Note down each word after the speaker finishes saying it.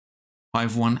Hi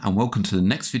everyone, and welcome to the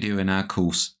next video in our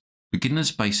course,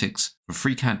 Beginners Basics for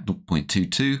FreeCAD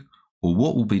 0.22, or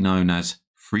what will be known as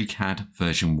FreeCAD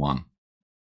version 1.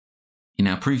 In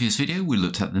our previous video, we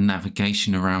looked at the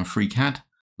navigation around FreeCAD,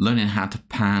 learning how to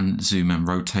pan, zoom and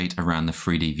rotate around the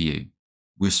 3D view.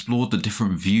 We explored the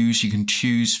different views you can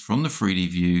choose from the 3D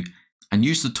view and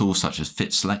use the tools such as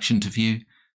Fit Selection to View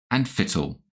and Fit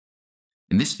All.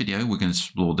 In this video, we're going to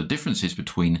explore the differences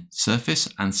between surface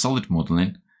and solid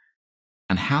modeling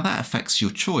and how that affects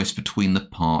your choice between the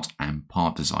part and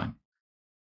part design.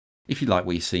 If you like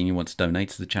what you see and you want to donate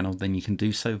to the channel, then you can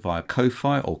do so via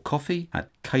Ko-Fi or Ko-Fi at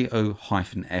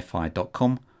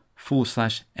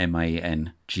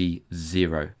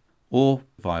ko-fi.com/MANG0 or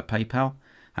via PayPal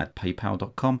at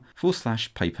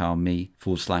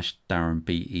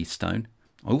paypal.com/paypalme/DarrenBEstone.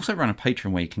 I also run a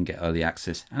Patreon where you can get early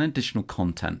access and additional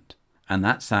content, and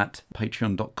that's at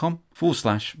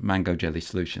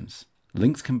patreon.com/MangoJellySolutions.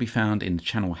 Links can be found in the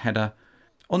channel header,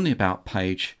 on the About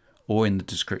page, or in the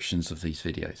descriptions of these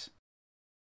videos.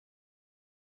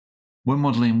 When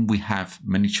modeling, we have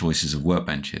many choices of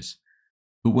workbenches,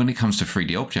 but when it comes to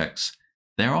 3D objects,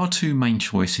 there are two main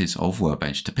choices of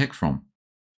workbench to pick from,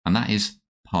 and that is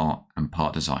part and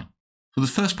part design. For the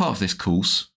first part of this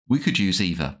course, we could use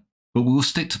either, but we will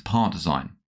stick to part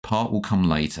design. Part will come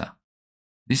later.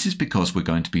 This is because we're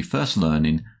going to be first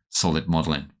learning solid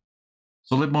modeling.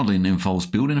 Solid modeling involves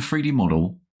building a 3D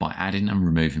model by adding and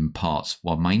removing parts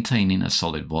while maintaining a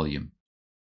solid volume.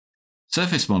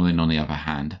 Surface modeling, on the other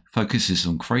hand, focuses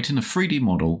on creating a 3D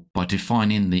model by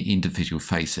defining the individual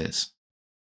faces.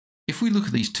 If we look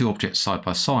at these two objects side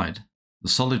by side, the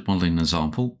solid modeling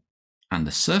example and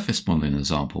the surface modeling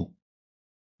example,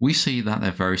 we see that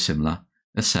they're very similar,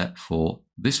 except for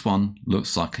this one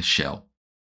looks like a shell.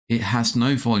 It has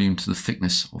no volume to the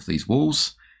thickness of these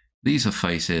walls. These are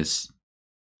faces,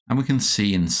 and we can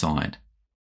see inside.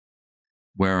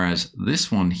 Whereas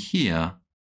this one here,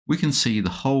 we can see the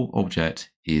whole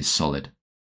object is solid.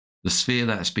 The sphere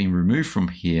that has been removed from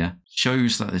here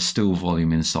shows that there's still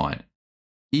volume inside.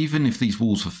 Even if these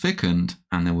walls were thickened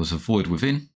and there was a void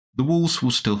within, the walls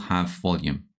will still have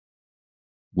volume,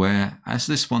 whereas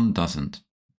this one doesn't.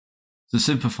 To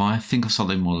simplify, think of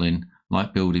solid modeling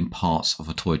like building parts of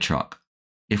a toy truck.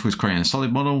 If we're creating a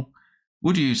solid model,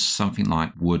 we'd use something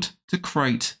like wood to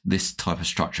create this type of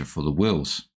structure for the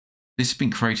wheels. This has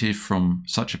been created from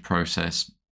such a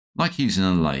process like using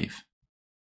a lathe.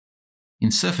 In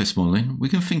surface modeling, we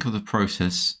can think of the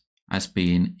process as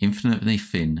being infinitely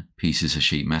thin pieces of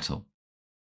sheet metal.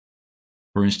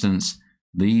 For instance,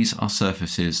 these are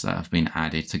surfaces that have been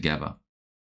added together.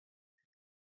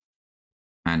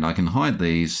 And I can hide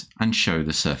these and show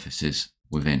the surfaces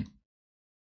within.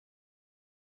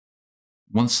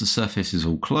 Once the surface is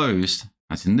all closed,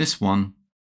 as in this one,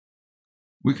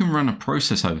 we can run a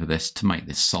process over this to make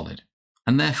this solid,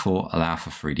 and therefore allow for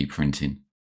 3D printing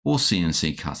or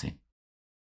CNC cutting.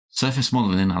 Surface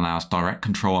modeling allows direct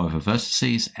control over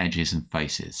vertices, edges, and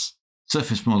faces.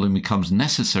 Surface modeling becomes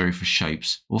necessary for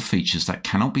shapes or features that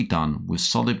cannot be done with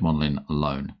solid modeling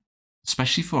alone,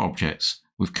 especially for objects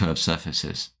with curved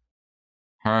surfaces.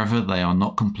 However, they are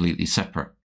not completely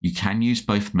separate. You can use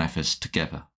both methods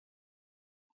together.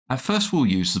 At first, we'll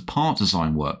use the part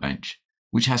design workbench,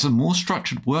 which has a more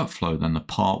structured workflow than the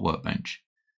part workbench.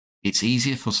 It's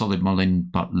easier for solid modeling,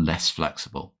 but less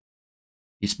flexible.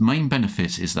 Its main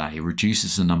benefit is that it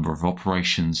reduces the number of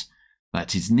operations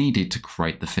that is needed to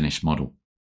create the finished model.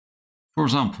 For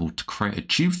example, to create a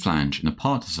tube flange in a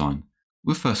part design,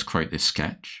 we'll first create this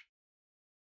sketch.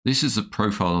 This is the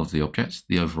profile of the object,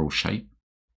 the overall shape.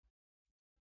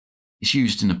 It's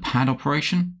used in a pad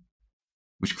operation,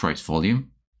 which creates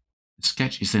volume. The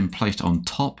sketch is then placed on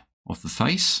top of the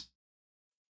face,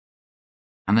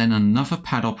 and then another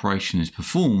pad operation is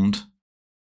performed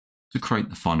to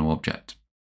create the final object.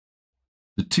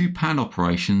 The two pad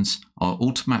operations are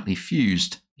automatically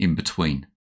fused in between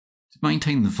to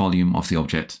maintain the volume of the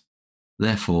object,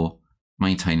 therefore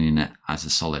maintaining it as a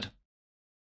solid.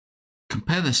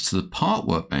 Compare this to the part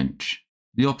workbench.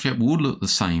 The object will look the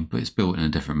same, but it's built in a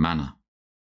different manner.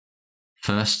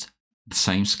 First, the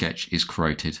same sketch is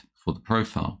created for the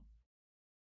profile.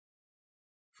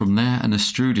 From there, an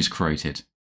extrude is created,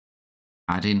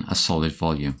 adding a solid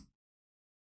volume.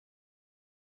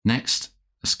 Next,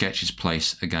 a sketch is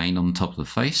placed again on top of the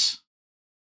face,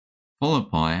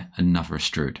 followed by another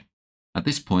extrude. At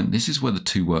this point, this is where the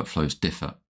two workflows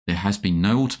differ. There has been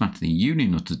no automatic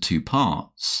union of the two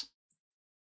parts,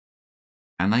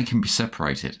 and they can be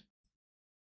separated.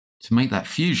 To make that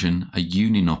fusion, a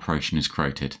union operation is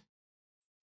created.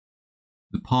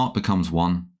 The part becomes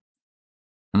one,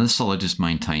 and the solid is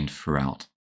maintained throughout.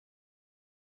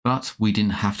 But we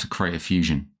didn't have to create a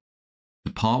fusion.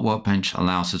 The part workbench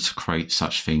allows us to create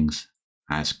such things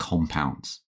as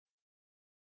compounds.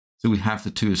 So we have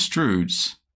the two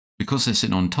extrudes, because they're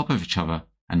sitting on top of each other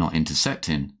and not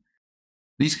intersecting,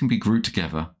 these can be grouped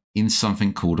together in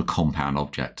something called a compound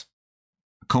object.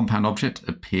 A compound object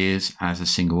appears as a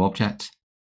single object,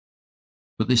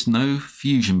 but there's no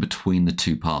fusion between the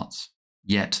two parts.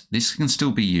 Yet this can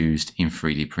still be used in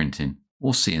 3D printing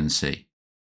or CNC.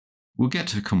 We'll get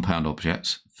to compound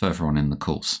objects further on in the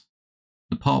course.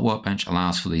 The part workbench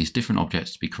allows for these different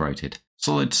objects to be created: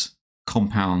 solids,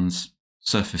 compounds,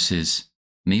 surfaces,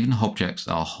 and even objects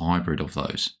that are hybrid of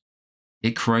those.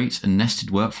 It creates a nested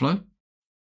workflow.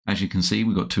 As you can see,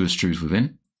 we've got two extrudes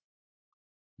within.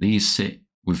 These sit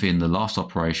within the last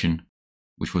operation,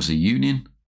 which was a union,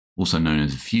 also known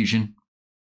as a fusion,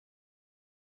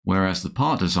 whereas the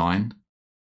part design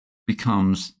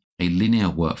becomes a linear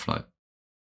workflow.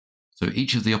 So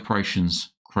each of the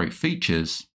operations create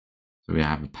features. So we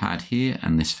have a pad here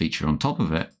and this feature on top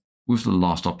of it, with the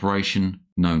last operation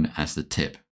known as the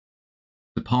tip.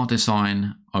 The part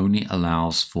design only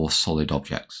allows for solid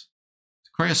objects.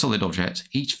 To create a solid object,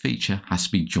 each feature has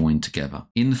to be joined together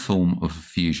in the form of a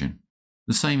fusion.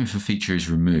 The same if a feature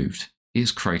is removed, it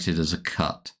is created as a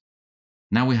cut.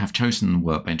 Now we have chosen the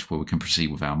workbench where we can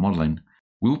proceed with our modeling,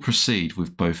 we will proceed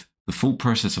with both the full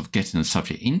process of getting the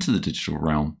subject into the digital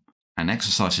realm and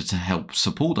exercises to help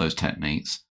support those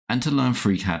techniques and to learn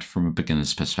FreeCAD from a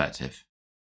beginner's perspective.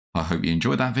 I hope you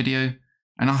enjoyed that video,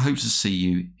 and I hope to see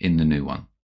you in the new one.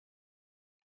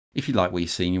 If you like what you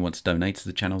see and you want to donate to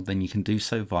the channel, then you can do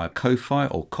so via Ko-Fi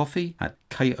or Coffee at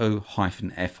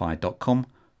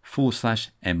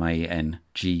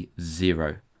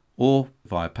ko-fi.com/MANG0 or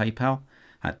via PayPal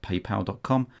at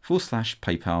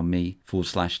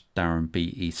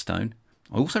paypal.com/paypalme/DarrenBEstone.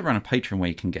 I also run a Patreon where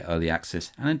you can get early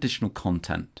access and additional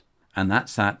content, and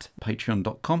that's at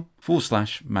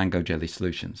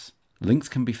patreon.com/MangoJellySolutions. Links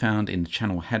can be found in the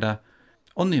channel header,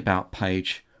 on the About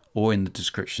page, or in the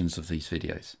descriptions of these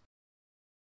videos.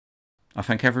 I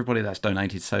thank everybody that's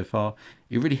donated so far.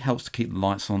 It really helps to keep the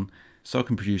lights on so I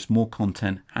can produce more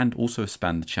content and also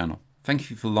expand the channel. Thank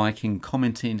you for liking,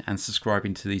 commenting and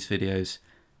subscribing to these videos,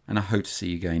 and I hope to see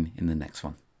you again in the next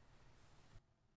one.